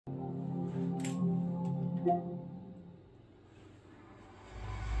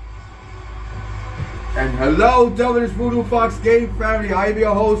And hello, Double VooDoo Fox Game Family. I am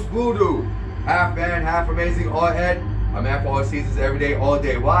your host, VooDoo. Half man, half amazing, all head. I'm at for all seasons, every day, all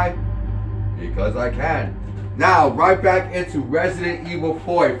day. Why? Because I can. Now, right back into Resident Evil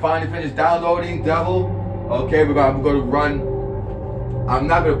 4. Finally finished downloading, Devil. Okay, I'm going to run. I'm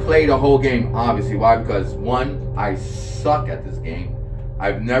not going to play the whole game, obviously. Why? Because, one, I suck at this game.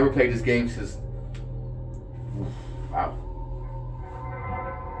 I've never played this game since... Wow.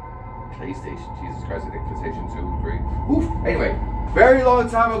 PlayStation, Jesus Christ, I think PlayStation 2, 3. Oof. Anyway, very long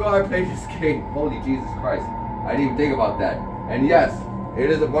time ago I played this game. Holy Jesus Christ. I didn't even think about that. And yes, it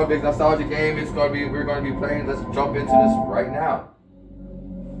is a one big nostalgia game. It's gonna be, we're gonna be playing. Let's jump into this right now.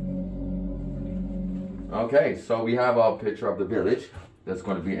 Okay, so we have a picture of the village that's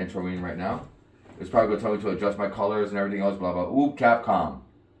gonna be introing right now. It's probably gonna tell me to adjust my colors and everything else, blah blah. Ooh, Capcom.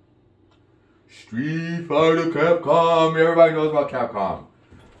 Street Fighter Capcom. Everybody knows about Capcom.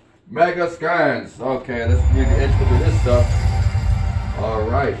 Mega scans. Okay, let's read the intro to this stuff.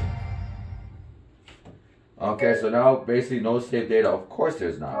 Alright. Okay, so now basically no save data. Of course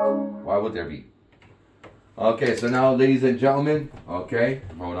there's not. Why would there be? Okay, so now ladies and gentlemen. Okay,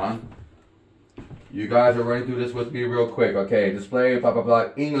 hold on. You guys are running through this with me real quick. Okay, display, blah blah blah.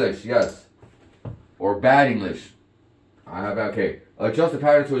 English, yes. Or bad English. I have, okay. Adjust the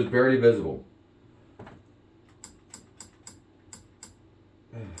pattern so it's barely visible.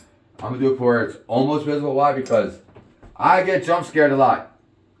 I'm gonna do it where it's almost visible. Why? Because I get jump scared a lot.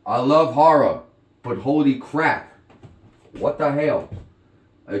 I love horror, but holy crap, what the hell?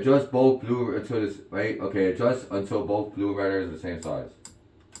 Adjust both blue until this, right? Okay, adjust until both blue and red are the same size.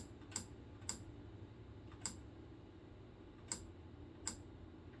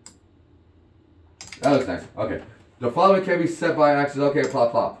 That looks nice. Okay, the following can be set by actions. Okay,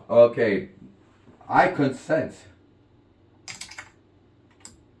 plop plop. Okay, I consent.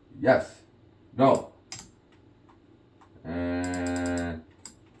 Yes. No. And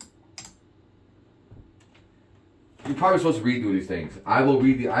you're probably supposed to redo these things. I will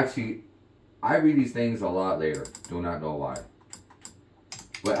read the, actually, I read these things a lot later. Do not know why.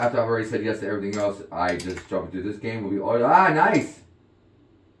 But after I've already said yes to everything else, I just jump into this game. Will be all, nice.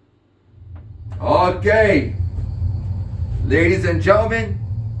 Okay. Ladies and gentlemen,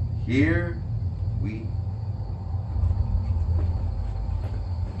 here we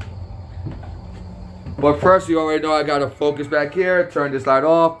But first, you already know I gotta focus back here, turn this light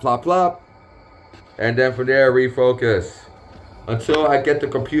off, plop plop, and then from there, refocus. Until I get the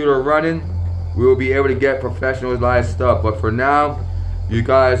computer running, we will be able to get professionalized stuff. But for now, you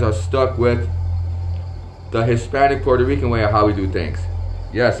guys are stuck with the Hispanic Puerto Rican way of how we do things.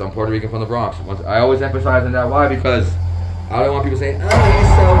 Yes, I'm Puerto Rican from the Bronx. I always emphasize on that. Why? Because I don't want people saying, oh, he's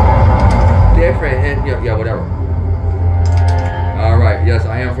so different, and yeah, whatever. Alright, yes,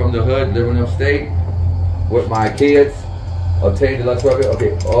 I am from the hood, living upstate with my kids, obtained the last weapon.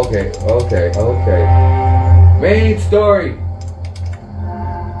 Okay. Main story.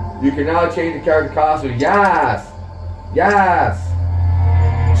 You can now change the character costume. Yes.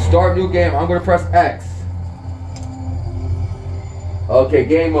 Start new game. I'm gonna press X. Okay,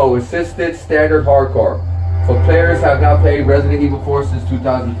 game mode, assisted, standard, hardcore. For players who have not played Resident Evil 4 since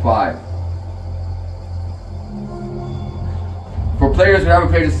 2005. For players who haven't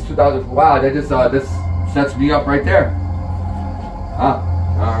played this since 2005, wow, that just this sets me up right there.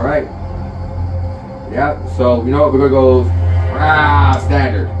 All right. Yeah. So you know what? We're gonna go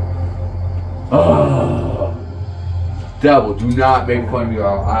standard. Devil, do not make fun of me,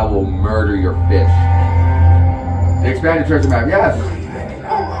 or I will murder your fish. The expanded treasure map. Yes.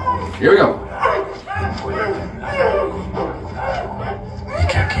 Here we go.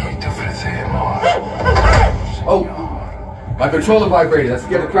 Oh, my controller vibrated. That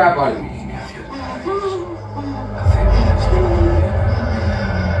scared the crap out of me.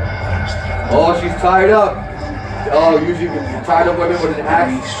 Oh, she's tied up. Oh, usually tied up women with an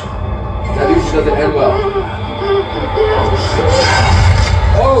axe. That usually doesn't end well.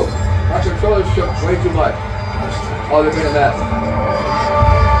 Oh, my controller shook way too much. Oh, they're in a mess.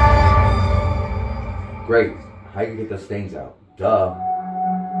 Great. How you get the stains out? Duh.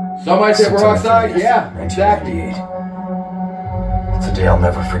 Somebody said we're outside? Yeah, exactly. It's a day I'll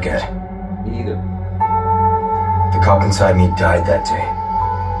never forget. Me either. The cop inside me died that day.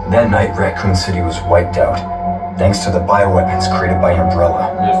 And that night, Raccoon City was wiped out, thanks to the bioweapons created by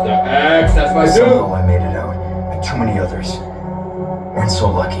Umbrella. Mr. X, that's my dude. Somehow I made it out, but too many others weren't so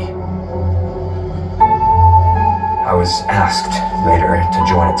lucky. I was asked later to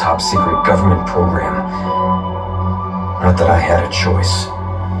join a top-secret government program. Not that I had a choice.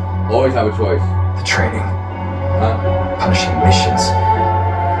 Always have a choice. The The training, punishing missions,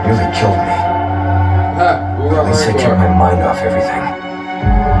 nearly killed me. At least I kept my mind off everything.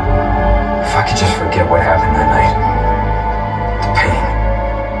 If I could just forget what happened that night. The pain,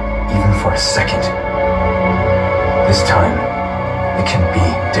 even for a second. This time, it can be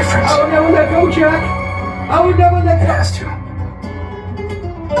different. I would never let go, Jack! I would never let go! It has to.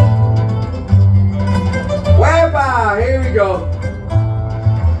 Wepa! Here we go.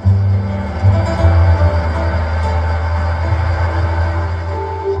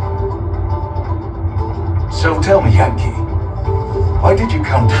 So tell me, Yankee, why did you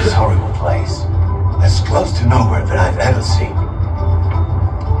come to this horrible place? As close to nowhere that I've ever seen.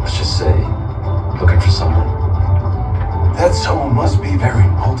 Let's just say, looking for someone. That someone must be very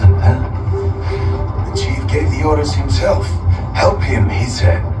important, huh? The chief gave the orders himself. Help him, he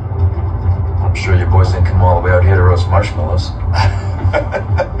said. I'm sure your boys didn't come all the way out here to roast marshmallows.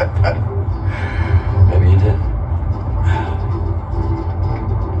 Maybe you did.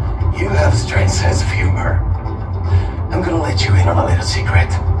 You have a strange sense of humor. I'm gonna let you in on a little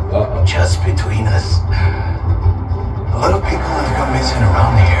secret. Just between us. A lot of people have gone missing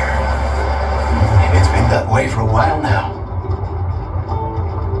around here. And it's been that way for a while now.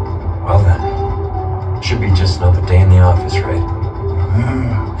 Well then, should be just another day in the office, right?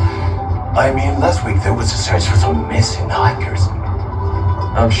 I mean, last week there was a search for some missing hikers.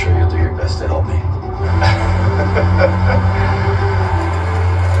 I'm sure you'll do your best to help me.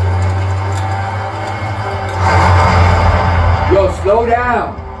 Yo, slow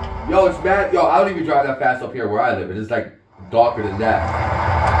down. Yo, it's bad. Yo, I don't even drive that fast up here where I live. It's like darker than that.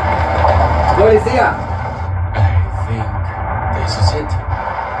 Policía. I think this is it.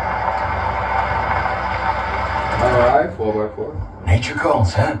 Alright, 4x4. Nature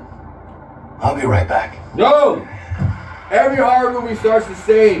calls, huh? I'll be right back. No! Every horror movie starts the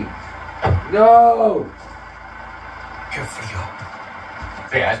same. No! Qué frío.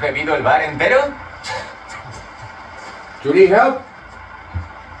 ¿Te has bebido el bar entero? Do you need help?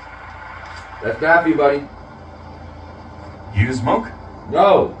 That's bad for you, buddy. You smoke?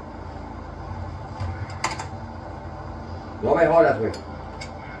 No! No me jodas, güey.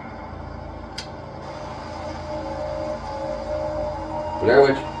 Blair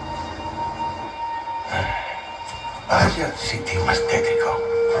Witch. Vaya sitio más tétrico.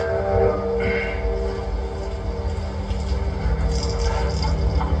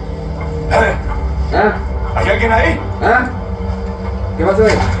 ¿Ah? ¿Hay alguien ahí? ¿Ah? ¿Qué pasa,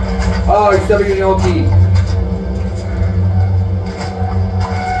 güey? Oh, he's stepping in the old key.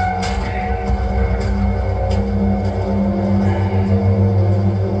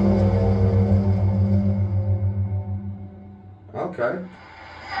 Okay.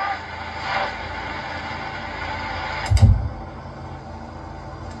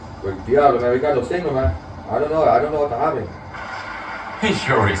 Pues diablo, me había quedado single, man. I don't know what happened. He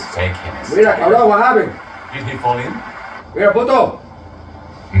sure is taking it. Mira, cabrón, what happened? Did he fall in? Mira, puto.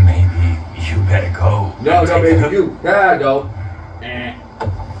 Maybe you better go. No, baby, you. Yeah, no.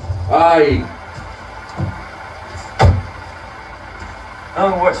 Ay.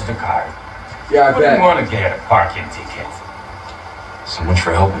 Oh, what's the card? Yeah, I Wouldn't bet. want to get a parking ticket. So much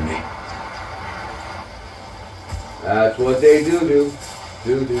for helping me. That's what they do.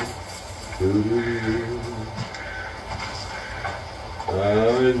 I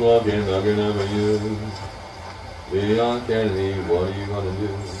was looking over you. Leon Kennedy, what are you gonna do?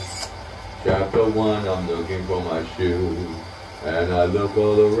 Chapter 1, I'm looking for my shoe. And I look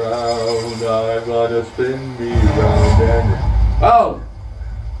all around, I'm gonna spin me round and... Oh!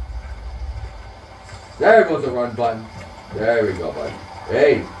 There goes the run button. There we go, buddy.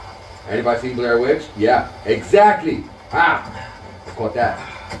 Hey, anybody seen Blair Witch? Yeah, exactly. Ah, I caught that.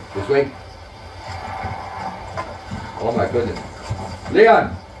 This way. Oh my goodness.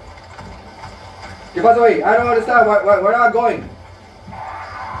 Leon! ¿Qué pasa, güey? I don't understand. Where am I going?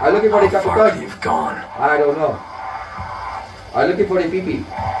 I'm looking for the How far Capitán. you've gone? I don't know. I'm looking for the pee-pee.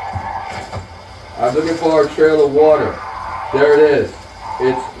 I'm looking for a trail of water. There it is.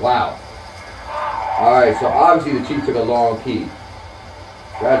 It's, wow. Alright, so obviously the chief took a long key.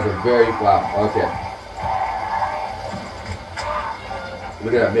 That's a very, wow, okay.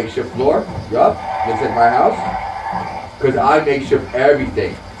 Look at that makeshift floor. Yup, looks like my house. Because I makeshift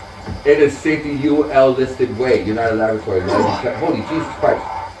everything in a safety UL listed way. You're not a laboratory. Right? Holy Jesus Christ.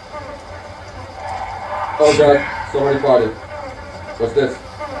 Oh God, somebody farted. What's this?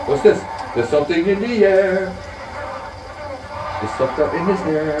 What's this? There's something in the air. There's something in this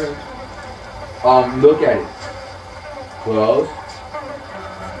air. Look at it. Close.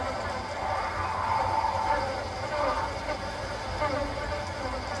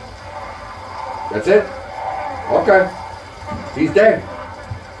 That's it? Okay. He's dead.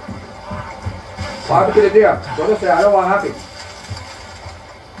 What happened to the deer? Don't say, I don't want happy.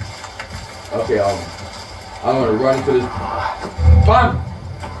 Okay, I'm gonna run into this. Bam!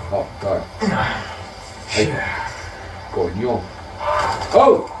 Oh, God. Hey. Coño.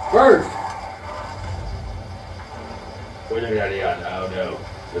 Oh! Birds! Oh, no.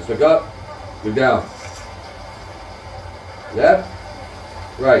 Let's look up. Look down. Left.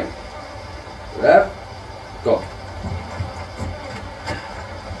 Right. Left. Go.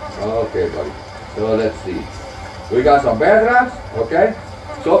 Okay, buddy. So let's see. We got some bad raps. Okay.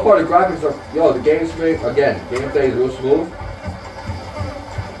 So far the graphics are, the game's smooth. Again, gameplay is real smooth.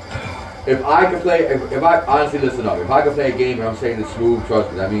 If I can play, if I honestly listen up, if I can play a game and I'm saying it's smooth,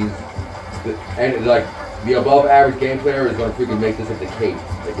 trust me, that means, and like the above average game player is gonna freaking make this like the cake,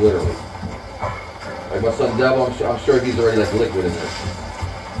 like literally. Like my son Devil, I'm sure he's already like liquid in this.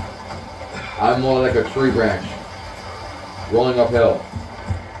 I'm more like a tree branch, rolling uphill.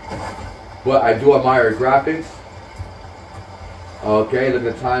 But I do admire graphics. Okay, look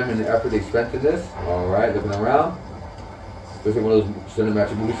at the time and the effort they spent in this. Alright, looking around. Looks like one of those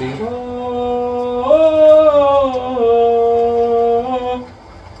cinematic movie scenes.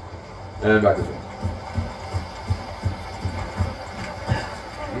 And back to film.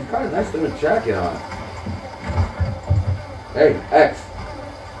 He's got a nice little jacket on. Hey, X.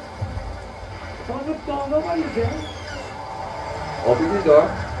 Nobody's there. Open the door.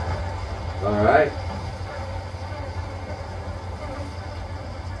 Alright.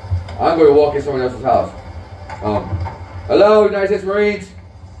 I'm going to walk in someone else's house. Hello, United States Marines.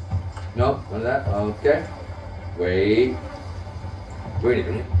 No, none of that. Okay. Wait a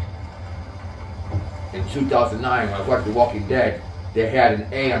minute. In 2009, when I was watching The Walking Dead, they had an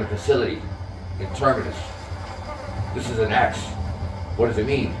A on the facility in Terminus. This is an X. What does it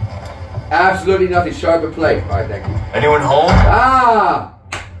mean? Absolutely nothing. Sharp and play. All right, thank you. Anyone home? Ah!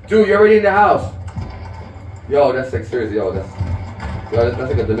 Dude, you're already in the house. Yo, that's like seriously, that's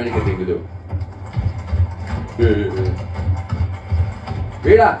like a Dominican thing to do.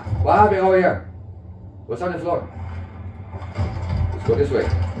 Rita, what happened over here? What's on the floor? Let's go this way.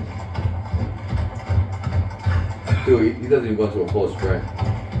 Dude, he doesn't even go into a full sprint.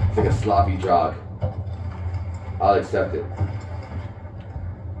 It's like a sloppy jog. I'll accept it.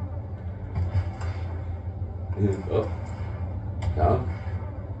 Up. Down.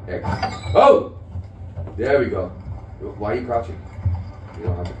 X. Oh! There we go. Why are you crouching? You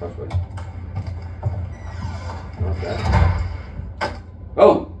don't have to crouch, buddy. Okay.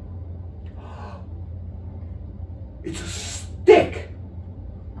 Oh! It's a stick!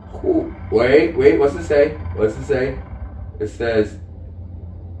 Ooh. Wait, what's it say? What's it say? It says,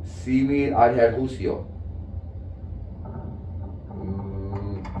 seaweed I had Lucio.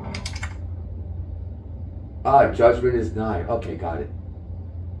 Judgment is nigh. Okay, got it.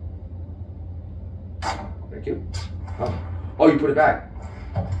 Thank you. Oh, you put it back.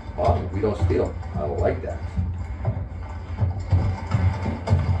 Oh, we don't steal. I don't like that.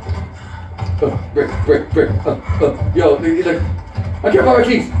 Brick. Yo, look. I can't find my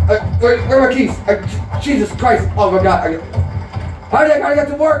keys. Where are my keys? Jesus Christ. Oh my God. How did I get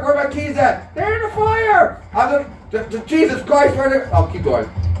to work? Where are my keys at? They're in the fire. Jesus Christ. Where are they? Oh, keep going.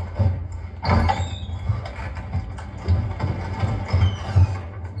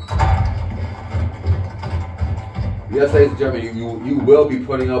 Yes, ladies and gentlemen, you will be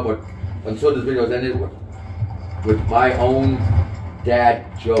putting up with, until this video is ended, with my own dad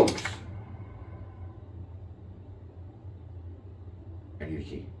jokes. I need a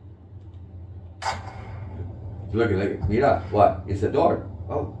key. Look, mira, what? It's a door.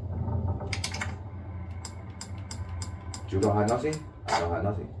 Oh. You don't have nothing? I don't have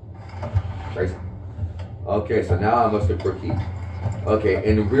nothing. Crazy. Okay, so now I must look for a key. Okay,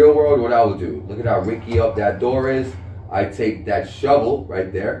 in the real world, what I will do, look at how rickety up that door is. I take that shovel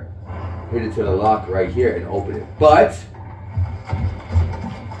right there, hit it to the lock right here, and open it. But,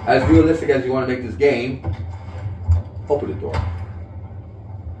 as realistic as you want to make this game, open the door.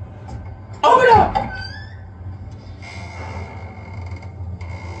 Open up!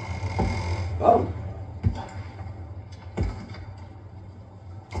 Oh.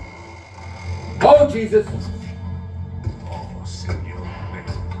 Oh, Jesus!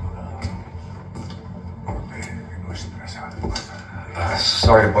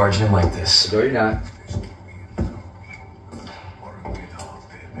 Sorry to barge in like this. No, you're not.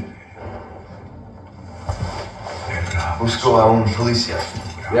 Busco a un policía.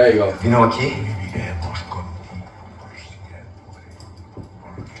 There you go. You know a key?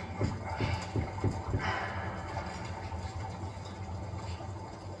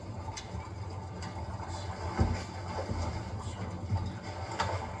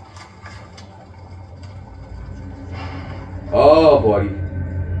 buddy.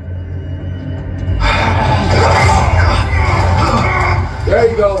 There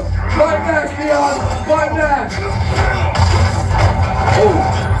you go. Fight next, Leon. Fight next. Oh.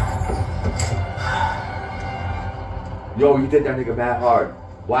 Yo, you did that nigga mad hard.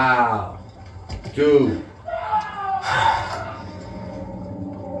 Wow. Dude.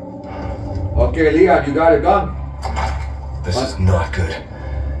 Okay, Leon, you got a gun. This is not good.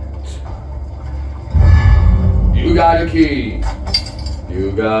 You got a key.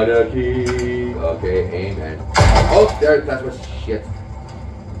 You got a key. Okay, amen. Oh, there, that's what shit.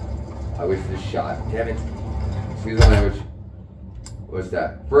 I wasted a shot. Damn it. Excuse my language. What's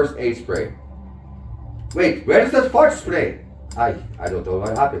that? First aid spray. Wait, where is that fart spray? I don't know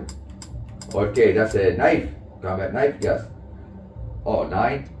what happened. Okay, that's a knife. Combat knife, yes. Oh,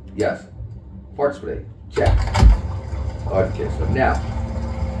 9? Yes. Fart spray. Check. Okay, so now.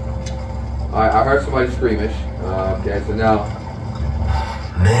 Alright, I heard somebody squeamish. Okay, so now.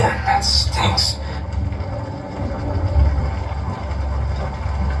 Man, that stinks.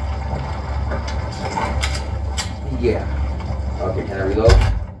 Yeah. Okay, can I reload?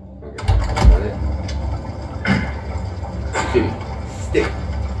 Okay, got it. Shitty. Stick.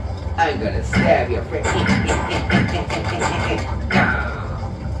 I'm gonna stab your friend.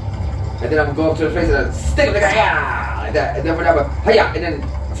 And then I'm gonna go up to the face and then stick him like that. And then whatever. Hiya! And then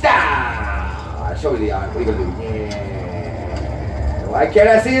stab! Show me the eye. What are you gonna do? Yeah. Why can't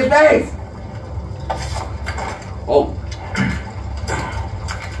I see his face? Oh.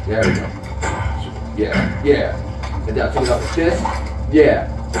 There we go. Yeah, yeah. And then I took it off his chest. Yeah.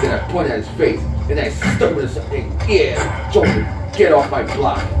 And then I pointed at his face. And then I stuck him with something. Yeah. Joker, get off my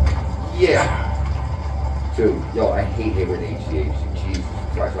block. Yeah. Dude, yo, I hate with HCH. Jesus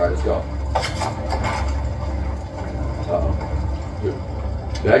Christ. Alright, let's go. Uh-oh. Dude.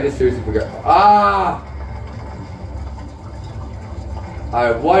 Did I just seriously forget? Ah!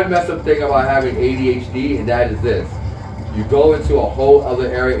 Alright, one messed up thing about having ADHD, and that is this. You go into a whole other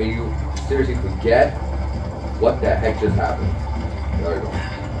area and you seriously forget what the heck just happened. There we go.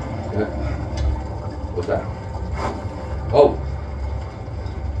 Yeah. What's that? Oh.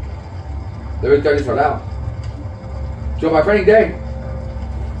 Let me turn this one out. Joe, my friendly day.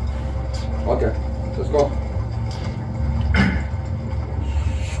 Okay, let's go.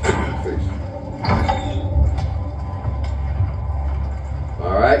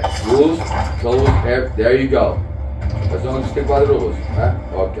 Alright, rules, there you go. As long as you stick by the rules. Huh?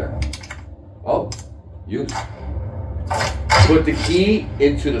 Okay. Oh, use. Put the key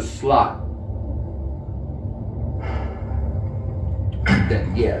into the slot.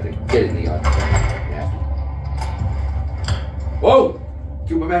 Then, yeah, get it, Leon. Yeah. Whoa!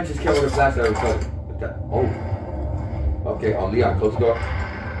 Dude, my man just killed with a flash out of the what the? Oh. Okay, Leon, close the door.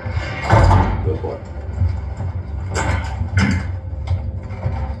 Good boy.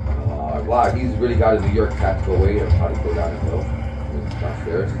 Wow, he's really got a New York tactical way of how to go down the hill.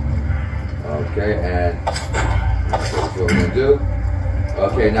 Downstairs. Okay, and that's what we're gonna do.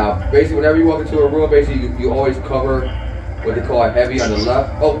 Okay, now basically whenever you walk into a room, basically you always cover what they call a heavy on the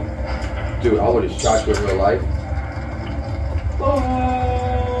left. Oh, dude, I would have shot you in real life. Oh.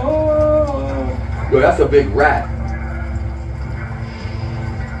 Yo, that's a big rat.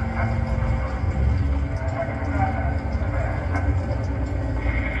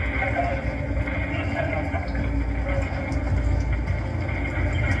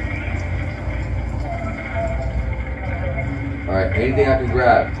 Alright, anything I can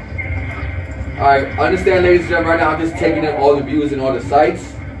grab. Alright, understand, ladies and gentlemen, right now I'm just taking in all the views and all the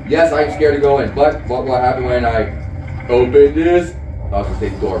sites. Yes, I'm scared to go in, but what will happen when I open this? I was going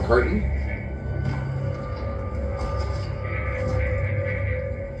to say door curtain.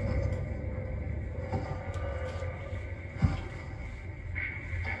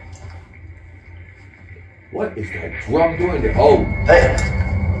 What is that drum doing there? Oh, hey.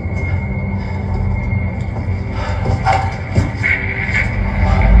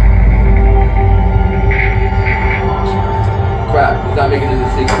 Crap, he's not making it a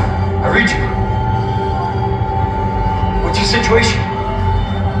secret. I read you. What's your situation?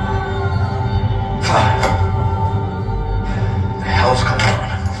 The hell's going on?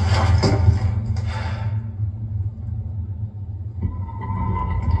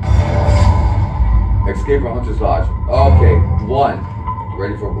 Escape from Hunter's Lodge. Okay, 1.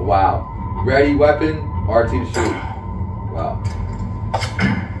 Ready for, wow. Ready weapon, RT to shoot. Wow.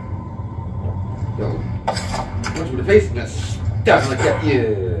 Yo. Punch with the face, and then stab him like that.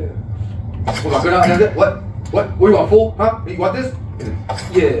 Yeah. Hold on, go down, that's it. What? What do you want, fool? Huh? You want this?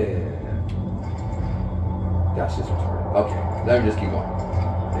 Yeah. That's just retarded. Okay, let me just keep going.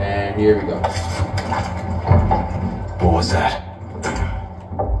 And here we go. What was that?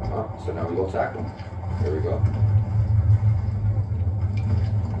 to go tackle him. There we go.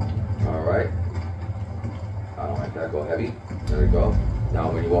 Alright. I don't like that. Go heavy. There we go.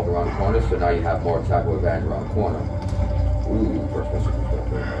 Now when you walk around the corner, so now you have more tackle advantage around the corner. Ooh, first person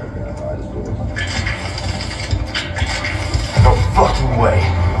perspective. Okay, alright, let's do this. No fucking way.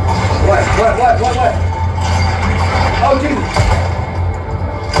 What? Oh, Jesus!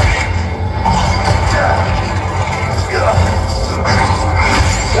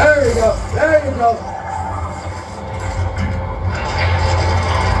 There you go! There you go!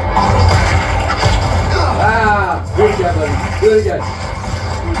 Ah! Do it again, buddy. Do it again.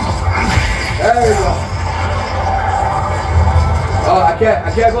 There you go. Oh, I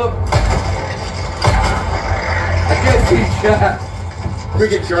can't go. I can't see chat.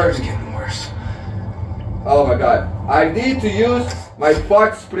 Freaking charge. It's getting worse. Oh my god. I need to use my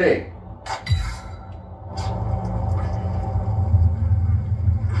fart spray.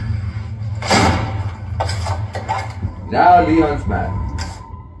 Now Leon's mad.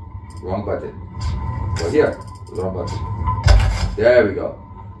 Wrong button. Go here. Wrong button. There we go.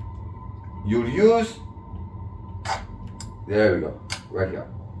 You'll use. There we go. Right here.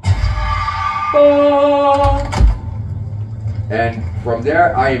 Oh. And from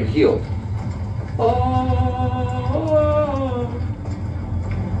there, I am healed. Oh.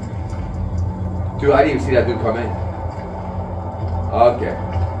 Dude, I didn't even see that dude come in. Okay.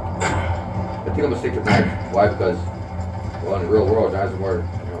 I think I'm gonna stick to knife. Why? Because, well, in the real world, knives are more,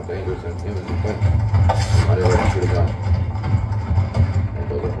 dangerous and imminent things. I never should have done. And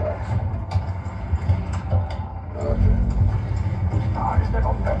those are facts. Okay.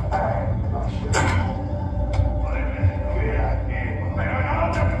 Oh, shit.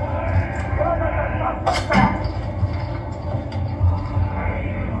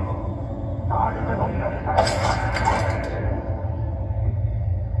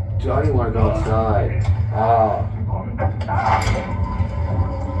 Dude, I didn't want to go outside. Oh.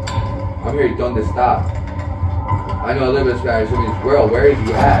 I'm here done to stop. I know a little bit of Spanish. It means, where is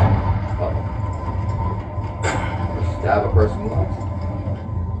he at? Uh-oh. Stab a person once.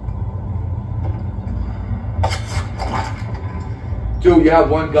 Dude, you have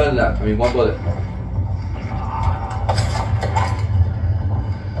one gun left. I mean, one bullet.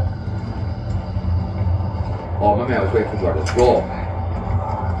 Oh, my man was waiting for the door.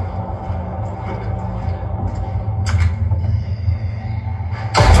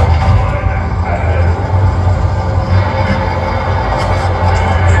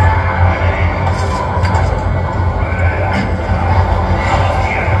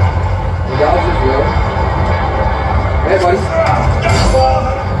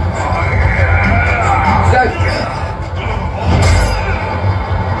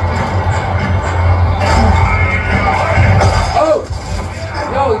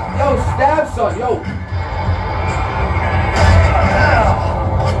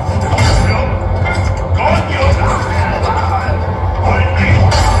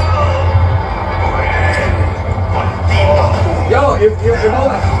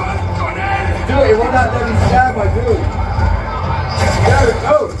 It will not let me stab my dude. There it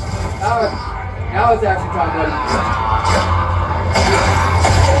goes. Now it's action time, buddy.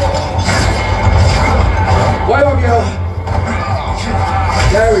 Wait on you.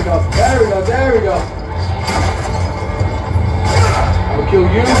 There we go. There we go. There we go. I'm gonna kill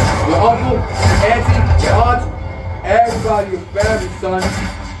you, your uncle, your auntie, your aunt, everybody, your family, son.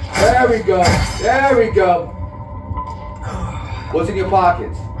 There we go. There we go. What's in your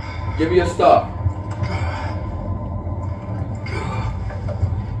pockets? Give me your stuff.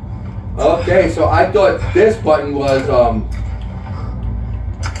 Okay, so I thought this button was, oh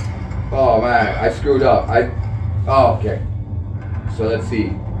man, I screwed up. Oh, okay. So let's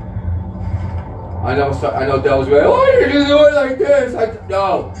see. I know Del was going, oh, you can do it like this.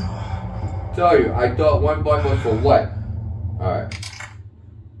 No. Tell you, I thought one button was for what? Alright.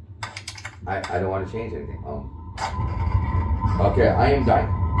 I don't want to change anything. Okay, I am dying.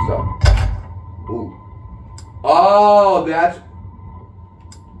 So. Ooh. Oh, that's.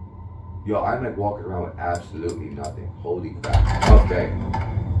 Yo, I'm like walking around with absolutely nothing. Holy crap. Okay.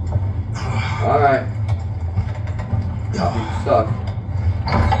 Alright. Y'all be stuck.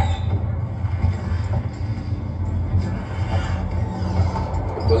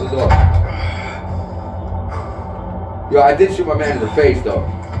 Close the door. Yo, I did shoot my man in the face though.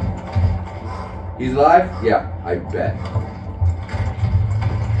 He's alive? Yeah, I bet.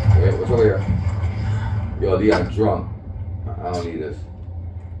 Wait, what's over here? Yo, Leon, I'm drunk. I don't need this.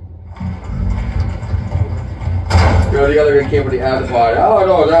 Yo, the other guy came with the after party. I don't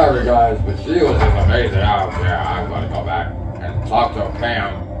know what's happening, guys, but she was just amazing. I'm gonna go back and talk to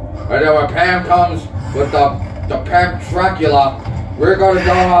Pam. And then when Pam comes with the Pam Dracula, we're gonna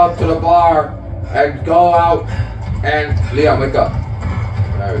go out to the bar and go out and Leon, wake up.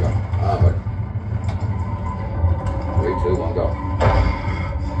 There we go. But 3, 2, 1, go.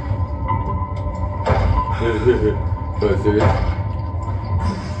 Serious?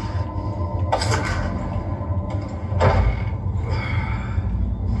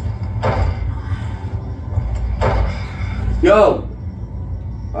 Yo!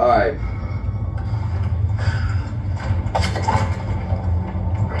 Alright.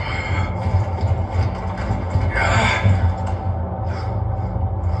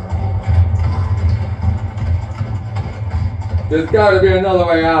 There's gotta be another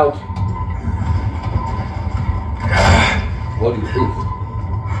way out. What do you do?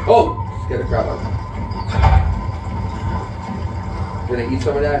 Oh! Scare the crap out of me. Can I eat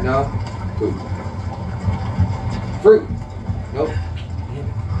some of that? No? Food. Fruit! Nope.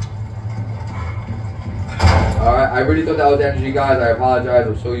 Alright, I really thought that was energy, guys. I apologize.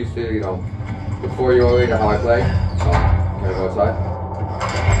 I'm so used to, you know, the 4-year-old and how I play. Can I go outside?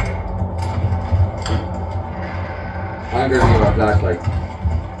 I'm gonna need my flashlight.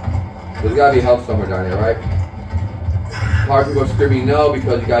 There's gotta be help somewhere down here, right? A lot of people are screaming no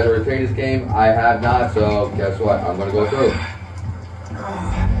because you guys are replaying this game. I have not, so guess what? I'm gonna go through.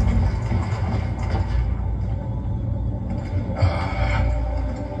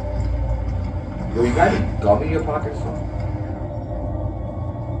 Yo, you got any gum in your pocket, son?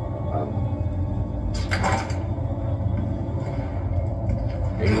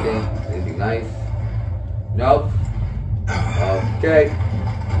 Anything nice? Nope. Okay.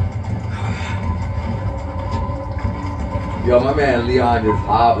 Yo, my man Leon just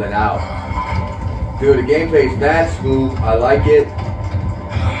hobbling out. Dude, the gameplay's mad smooth. I like it.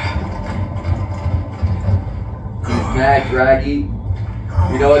 He's mad draggy.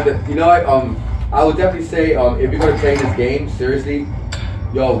 You know what? I would definitely say if you're gonna play this game seriously,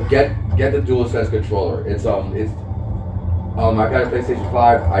 yo, get the DualSense controller. I got a PlayStation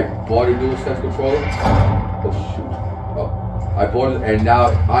 5. I bought a DualSense controller. Oh shoot. I bought it, and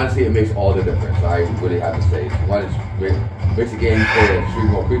now honestly it makes all the difference. I really have to say, one, it makes the game play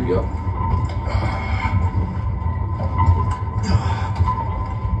extremely more creepy.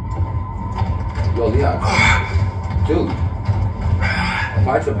 Yo, Leon, dude,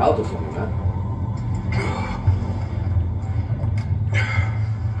 find some help or something, man.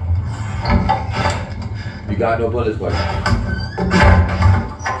 You got no bullets, buddy.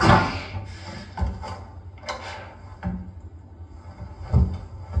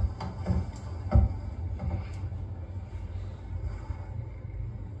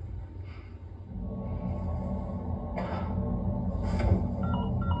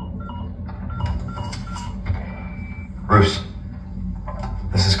 Bruce,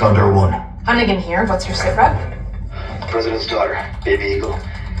 this is Condor 1. Hunnigan here. What's your sit rep? President's daughter, Baby Eagle.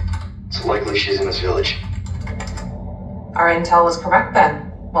 It's likely she's in this village. Our intel was correct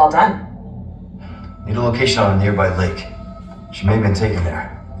then. Well done. Need a location on a nearby lake. She may have been taken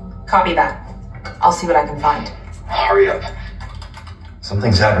there. Copy that. I'll see what I can find. Hurry up.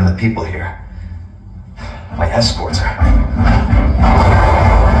 Something's happened to the people here. My escorts are...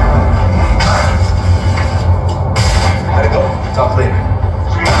 Gotta go. Talk later.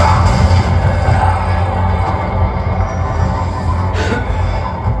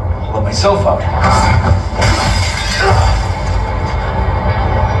 I'll let myself out.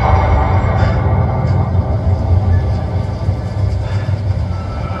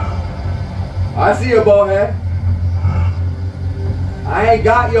 I see you, bowhead. I ain't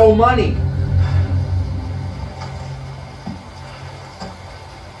got your money.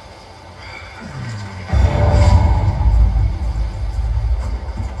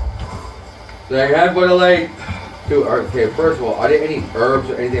 So I head for the lake. Dude, okay, first of all, are there any herbs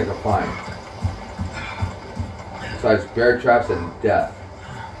or anything I can find? Besides bear traps and death.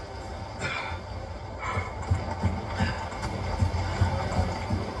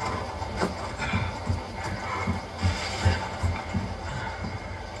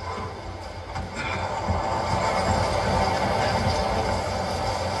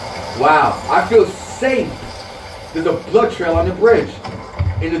 Wow, I feel safe. There's a blood trail on the bridge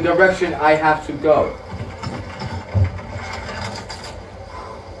in the direction I have to go.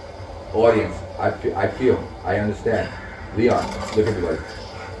 Audience, I understand. Leon, look at me like,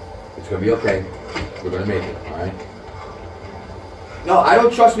 it's gonna be okay. We're gonna make it, alright? No, I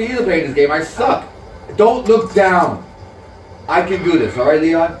don't trust me either playing this game. I suck. Don't look down. I can do this, alright,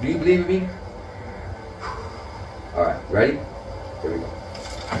 Leon? Do you believe in me? Alright, ready? Here we go.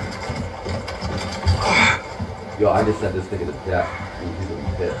 Yo, I just sent this nigga to death. Dude, he's gonna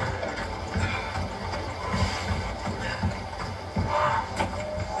be hit.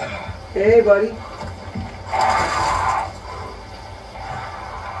 Hey, buddy.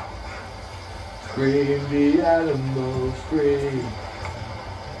 Scream the animal, scream.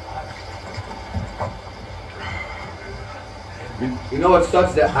 You know what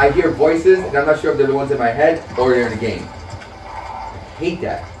sucks? That I hear voices and I'm not sure if they're the ones in my head or they're in the game. I hate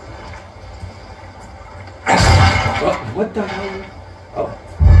that. Oh, what the hell? Oh.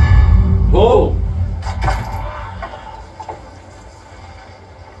 Oh!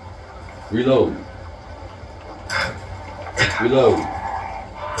 Reload. Reload.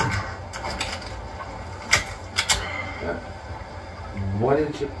 Yeah. What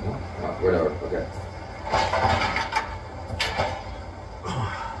did you... Oh, whatever, okay.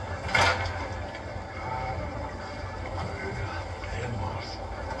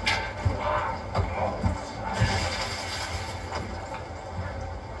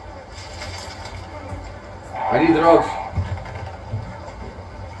 I need drugs.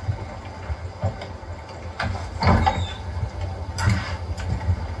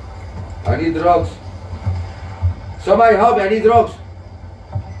 I need drugs. Somebody help me, I need drugs.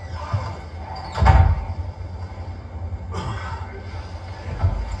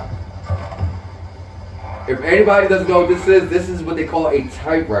 If anybody doesn't know what this is what they call a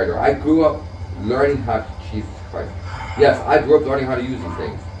typewriter. I grew up learning how to, Jesus Christ. Yes, I grew up learning how to use these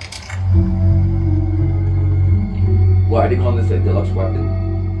things. What, they call this a deluxe weapon?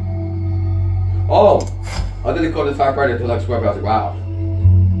 Oh, I thought they called this typewriter a deluxe weapon. I was like, wow.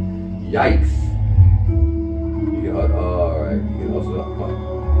 Yikes. You got, alright, you can also,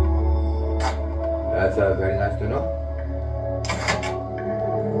 that's very nice to know.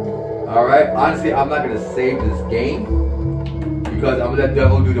 Alright, honestly, I'm not going to save this game because I'm going to let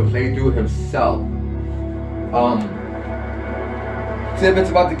Devil do the playthrough himself. Tidbits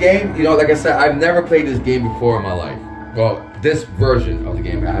about the game, you know, like I said, I've never played this game before in my life. Well, this version of the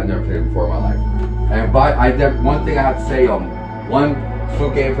game, I have never played it before in my life. And one thing I have to say, one,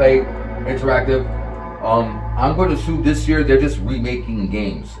 smooth gameplay, interactive. I'm going to assume this year they're just remaking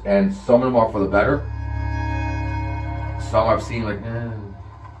games, and some of them are for the better. Some I've seen like,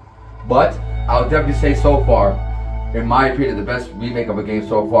 But I'll definitely say so far, in my opinion, the best remake of a game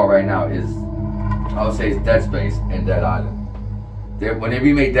so far right now is, I would say, is Dead Space and Dead Island. When they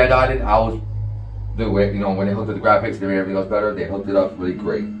remade Dead Island, I was the way, you know, when they hooked up the graphics, they made everything else better. They hooked it up really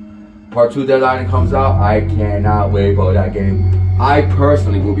great. Part 2 Dead Island comes out. I cannot wait for that game. I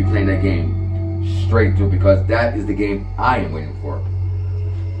personally will be playing that game straight through because that is the game I am waiting for.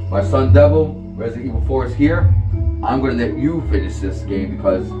 My son Devil, Resident Evil 4 is here. I'm going to let you finish this game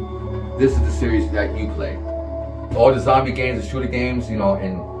because this is the series that you play. All the zombie games, the shooter games, you know,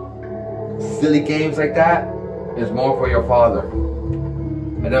 and silly games like that is more for your father.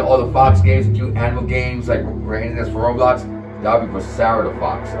 And then all the Fox games, the cute animal games, like anything that's for Roblox, that'll be for Sarah the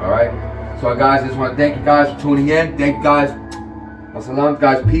Fox, alright? So guys, I just want to thank you guys for tuning in. Thank you guys. Assalamu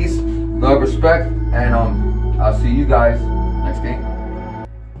guys, peace, love, respect, and I'll see you guys next game.